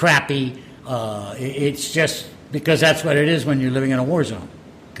lighting is crappy. It's just because that's what it is when you're living in a war zone.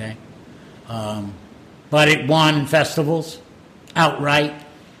 Okay, but it won festivals outright.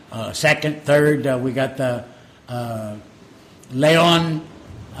 Second, third, we got the Leon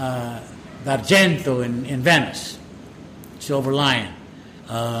d'Argento in Venice, Silver Lion.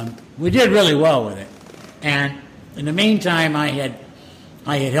 We did really well with it, and in the meantime, I had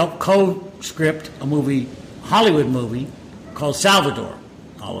helped co-script a Hollywood movie called Salvador.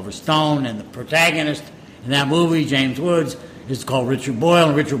 Oliver Stone, and the protagonist in that movie, James Woods, is called Richard Boyle,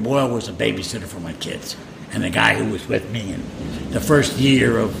 and Richard Boyle was a babysitter for my kids, and the guy who was with me in the first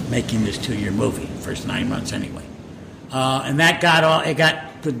year of making this 2-year movie, first 9 months anyway. And that got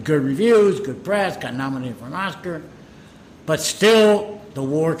good reviews, good press, got nominated for an Oscar, but still the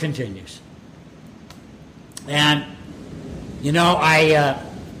war continues. And you know, I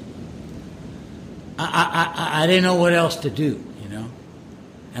didn't know what else to do.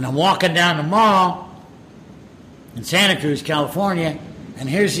 And I'm walking down the mall in Santa Cruz, California, and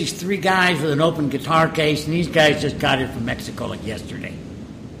here's these 3 guys with an open guitar case, and these guys just got here from Mexico like yesterday.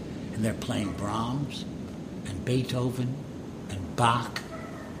 And they're playing Brahms and Beethoven and Bach.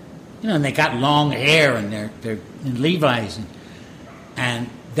 And they got long hair, and they're in Levi's. And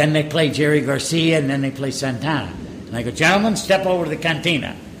then they play Jerry Garcia, and then they play Santana. And I go, "Gentlemen, step over to the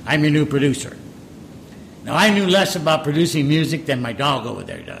cantina. I'm your new producer." Now, I knew less about producing music than my dog over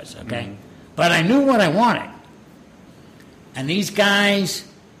there does, okay? Mm-hmm. But I knew what I wanted. And these guys,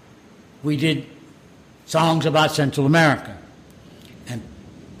 we did songs about Central America. And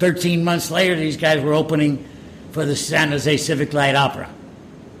 13 months later, these guys were opening for the San Jose Civic Light Opera,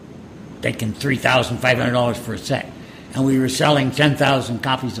 taking $3,500 for a set. And we were selling 10,000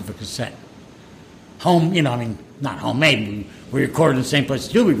 copies of a cassette. Not homemade. We recorded in the same place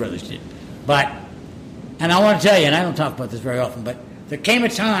the Doobie Brothers did. And I want to tell you, and I don't talk about this very often, but there came a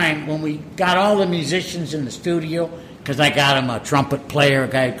time when we got all the musicians in the studio, because I got him a trumpet player, a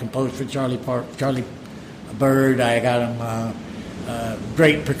guy who composed for Charlie Bird. I got him a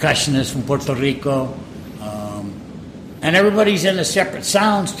great percussionist from Puerto Rico. And everybody's in the separate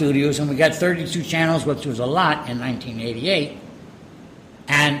sound studios, and we got 32 channels, which was a lot in 1988.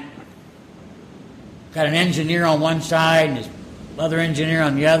 And got an engineer on one side and his other engineer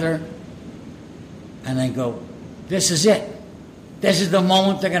on the other. And they go, "This is it. This is the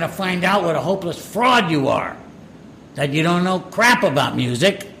moment they're going to find out what a hopeless fraud you are, that you don't know crap about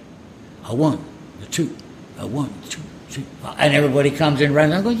music. a 1, a 2, a 1, 2, 3. And everybody comes in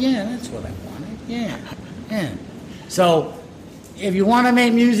running. I go, yeah, that's what I wanted. Yeah. So if you want to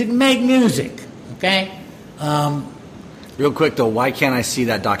make music, okay? Real quick, though, why can't I see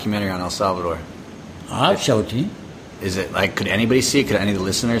that documentary on El Salvador? I'll show it to you. Is it like, could anybody see it? Could any of the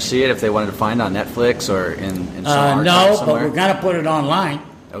listeners see it if they wanted to find it on Netflix or in some archive no, somewhere? but we're going to put it online.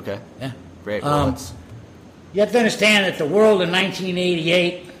 Okay. Yeah. Great. Well, You have to understand that the world in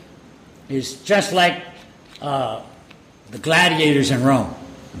 1988 is just like the gladiators in Rome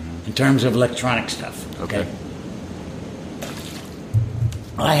in terms of electronic stuff. Okay.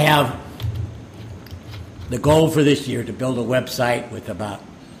 I have the goal for this year to build a website with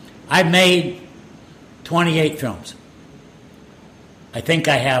I've made 28 films. I think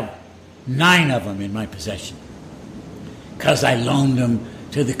I have 9 of them in my possession because I loaned them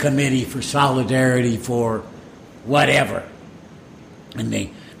to the Committee for Solidarity for whatever. And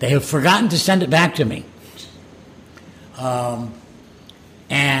they have forgotten to send it back to me.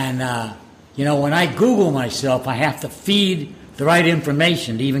 When I Google myself, I have to feed the right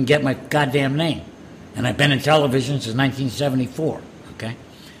information to even get my goddamn name. And I've been in television since 1974, okay?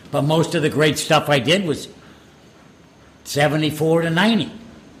 But most of the great stuff I did was 74 to 90.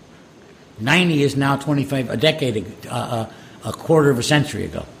 90 is now 25, a decade ago, a quarter of a century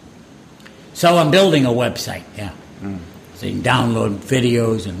ago. So I'm building a website, yeah. So you can download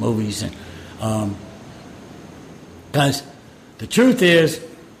videos and movies. Because the truth is,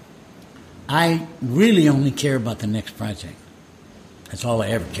 I really only care about the next project. That's all I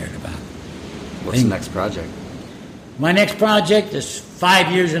ever cared about. what's the next project? My next project is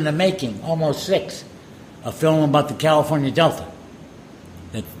 5 years in the making, almost 6. A film about the California Delta.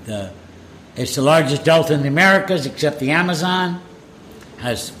 It's the largest delta in the Americas, except the Amazon.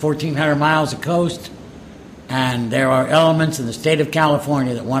 Has 1,400 miles of coast, and there are elements in the state of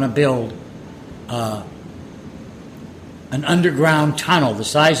California that want to build an underground tunnel the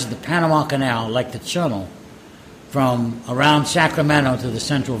size of the Panama Canal, like the tunnel, from around Sacramento to the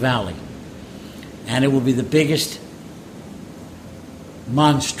Central Valley. And it will be the biggest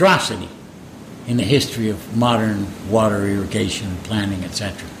monstrosity in the history of modern water irrigation, planning,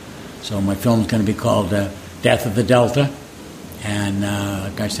 etc. So my film is going to be called Death of the Delta. And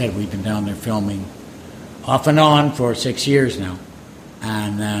like I said, we've been down there filming off and on for 6 years now.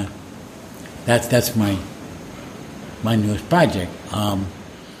 And that's my newest project.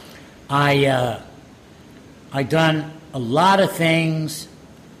 I done a lot of things.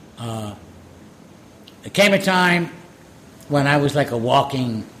 There came a time when I was like a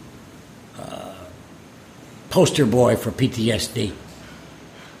walking poster boy for PTSD.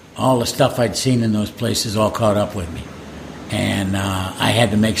 All the stuff I'd seen in those places all caught up with me. And I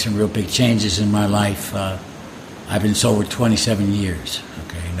had to make some real big changes in my life. I've been sober 27 years.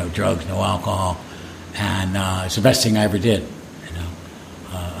 Okay, no drugs, no alcohol. And it's the best thing I ever did.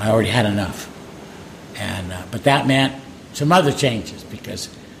 I already had enough. And but that meant some other changes, because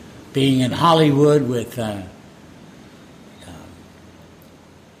being in Hollywood with,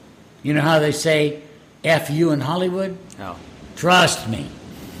 you know how they say, F you in Hollywood? Oh. Trust me.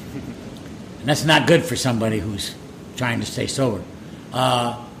 And that's not good for somebody who's trying to stay sober.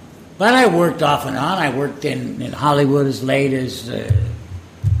 But I worked off and on. I worked in Hollywood as late as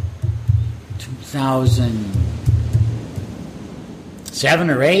 2007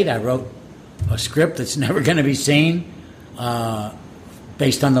 or 8. I wrote a script that's never going to be seen,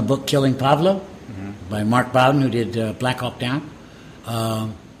 based on the book Killing Pablo by Mark Bowden, who did Black Hawk Down.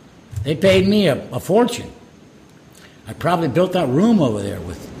 They paid me a fortune. I probably built that room over there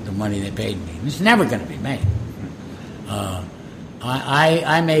with the money they paid me. It's never going to be made.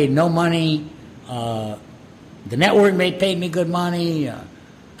 I made no money. The network paid me good money.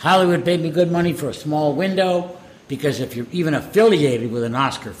 Hollywood paid me good money for a small window, because if you're even affiliated with an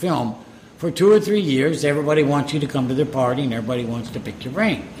Oscar film, for 2 or 3 years, everybody wants you to come to their party and everybody wants to pick your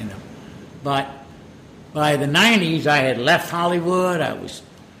brain, But by the 90s, I had left Hollywood.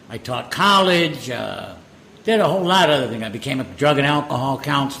 I taught college, did a whole lot of other things. I became a drug and alcohol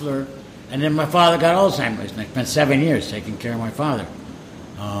counselor. And then my father got Alzheimer's, and I spent 7 years taking care of my father.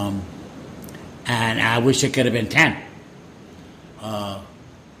 And I wish it could have been 10.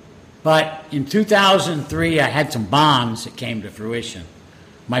 But in 2003, I had some bonds that came to fruition.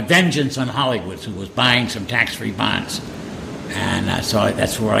 My vengeance on Hollywood, who was buying some tax-free bonds. And so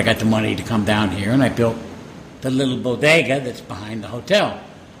that's where I got the money to come down here, and I built the little bodega that's behind the hotel.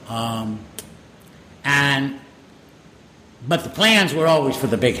 But the plans were always for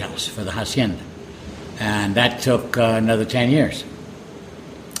the big house, for the hacienda. And that took another 10 years.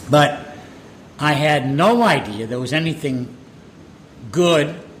 But I had no idea there was anything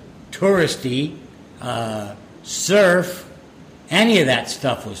good touristy, surf, any of that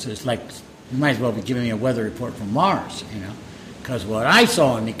stuff was just like, you might as well be giving me a weather report from Mars, because what I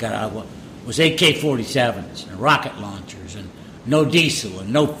saw in Nicaragua was AK-47s and rocket launchers and no diesel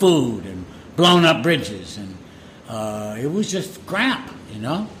and no food and blown up bridges, and it was just crap,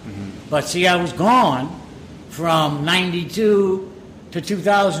 But see, I was gone from 92 to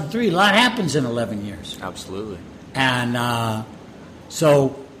 2003. A lot happens in 11 years. Absolutely. And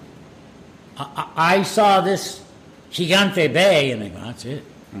so I saw this Gigante Bay, and I go, that's it.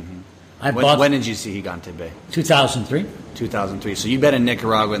 When did you see Gigante Bay? 2003. 2003. So you've been in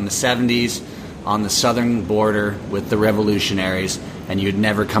Nicaragua in the 70s on the southern border with the revolutionaries, and you'd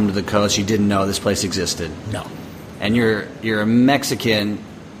never come to the coast. You didn't know this place existed. No. And you're a Mexican,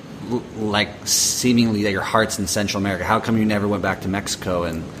 like seemingly that your heart's in Central America. How come you never went back to Mexico?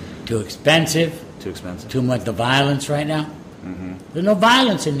 And Too expensive. Too much the violence right now. There's no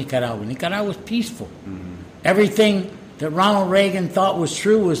violence in Nicaragua. Nicaragua's peaceful. Everything that Ronald Reagan thought was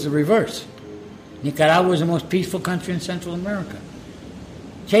true was the reverse. Nicaragua is the most peaceful country in Central America.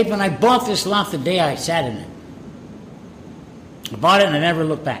 Chapin, I bought this lot the day I sat in it. I bought it and I never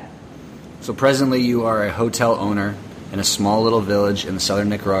looked back. So presently you are a hotel owner in a small little village in the southern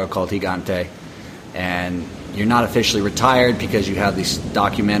Nicaragua called Gigante, and you're not officially retired because you have this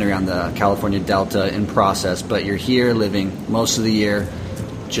documentary on the California Delta in process, but you're here living most of the year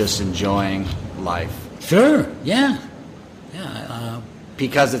just enjoying life. Sure, yeah.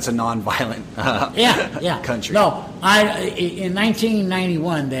 Because it's a non-violent country. No, in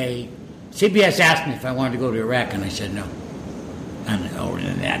 1991, CBS asked me if I wanted to go to Iraq, and I said no.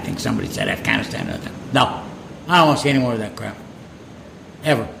 And I think somebody said Afghanistan. No, I don't want to see any more of that crap.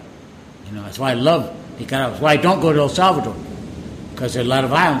 Ever. That's why I love Nicaragua. That's why I don't go to El Salvador, because there's a lot of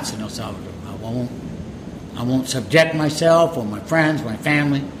violence in El Salvador. I won't subject myself or my friends, my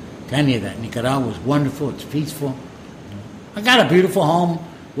family, to any of that. Nicaragua is wonderful. It's peaceful. I got a beautiful home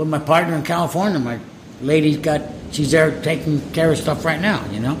with my partner in California. My lady's she's there taking care of stuff right now,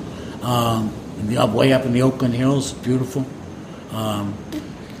 way up in the Oakland Hills. Beautiful.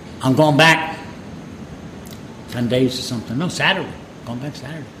 I'm going back Sundays or something. No, Saturday. Going back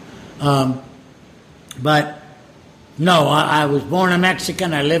Saturday. But no, I was born a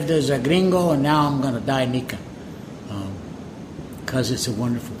Mexican. I lived as a gringo, and now I'm going to die Nica. Because it's a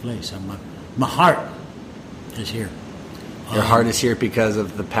wonderful place. My heart is here. Your heart is here because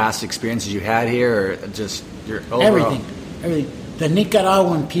of the past experiences you had here, or just your overall? Everything. The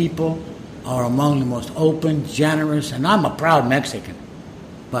Nicaraguan people are among the most open, generous, and I'm a proud Mexican,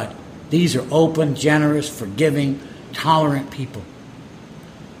 but these are open, generous, forgiving, tolerant people.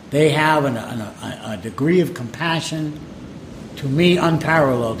 They have a degree of compassion, to me,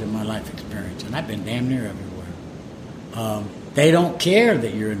 unparalleled in my life experience, and I've been damn near everywhere. They don't care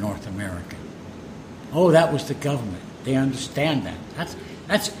that you're a North American. Oh, that was the government. They understand that.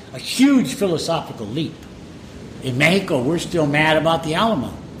 That's a huge philosophical leap. In Mexico, we're still mad about the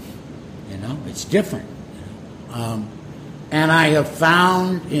Alamo. It's different. And I have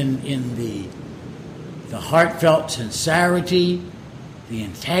found in the heartfelt sincerity, the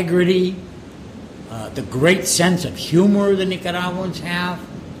integrity, the great sense of humor the Nicaraguans have.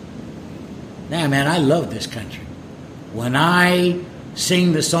 Man, I love this country. When I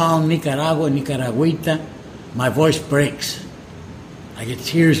sing the song Nicaragua, Nicaragüita, my voice breaks. I get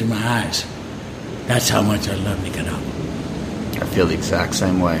tears in my eyes. That's how much I love Nicaragua. I feel the exact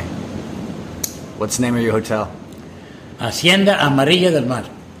same way. What's the name of your hotel? Hacienda Amarilla del Mar.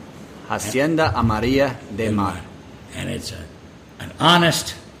 Hacienda Amarilla del Mar. And it's an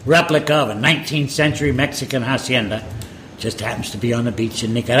honest replica of a 19th century Mexican hacienda. Just happens to be on the beach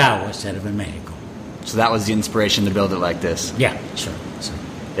in Nicaragua instead of in Mexico. So that was the inspiration to build it like this? Yeah, sure.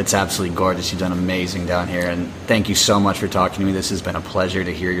 It's absolutely gorgeous. You've done amazing down here, and thank you so much for talking to me. This has been a pleasure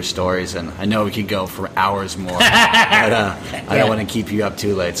to hear your stories, and I know we could go for hours more, but I don't want to keep you up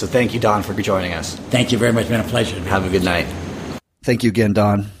too late. So thank you, Don, for joining us. Thank you very much. It's been a pleasure. Have a good night. Thank you again,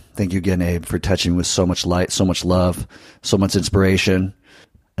 Don. Thank you again, Abe, for touching me with so much light, so much love, so much inspiration,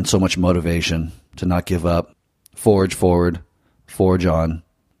 and so much motivation to not give up, forge forward, forge on,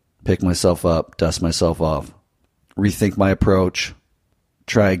 pick myself up, dust myself off, rethink my approach,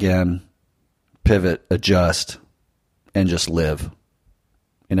 try again, pivot, adjust, and just live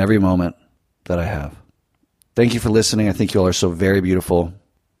in every moment that I have. Thank you for listening. I think you all are so very beautiful.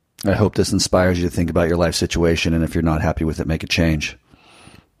 I hope this inspires you to think about your life situation, and if you're not happy with it, make a change.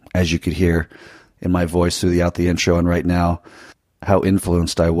 As you could hear in my voice throughout the intro and right now, how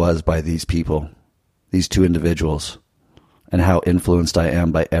influenced I was by these people, these two individuals, and how influenced I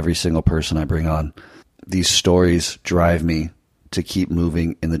am by every single person I bring on. These stories drive me to keep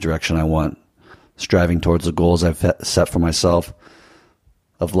moving in the direction I want, striving towards the goals I've set for myself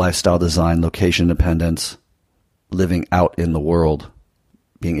of lifestyle design, location independence, living out in the world,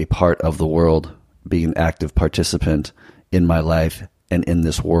 being a part of the world, being an active participant in my life and in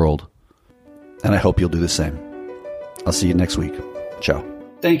this world. And I hope you'll do the same. I'll see you next week. Ciao.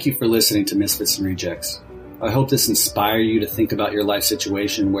 Thank you for listening to Misfits and Rejects. I hope this inspires you to think about your life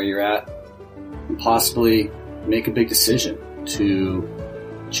situation, where you're at, and possibly make a big decision to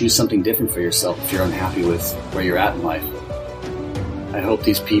choose something different for yourself if you're unhappy with where you're at in life. I hope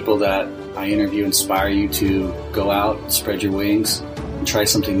these people that I interview inspire you to go out, spread your wings, and try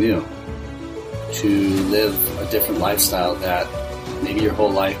something new. To live a different lifestyle that maybe your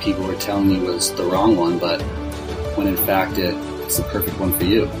whole life people were telling you was the wrong one, but when in fact it's the perfect one for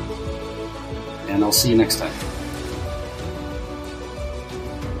you. And I'll see you next time.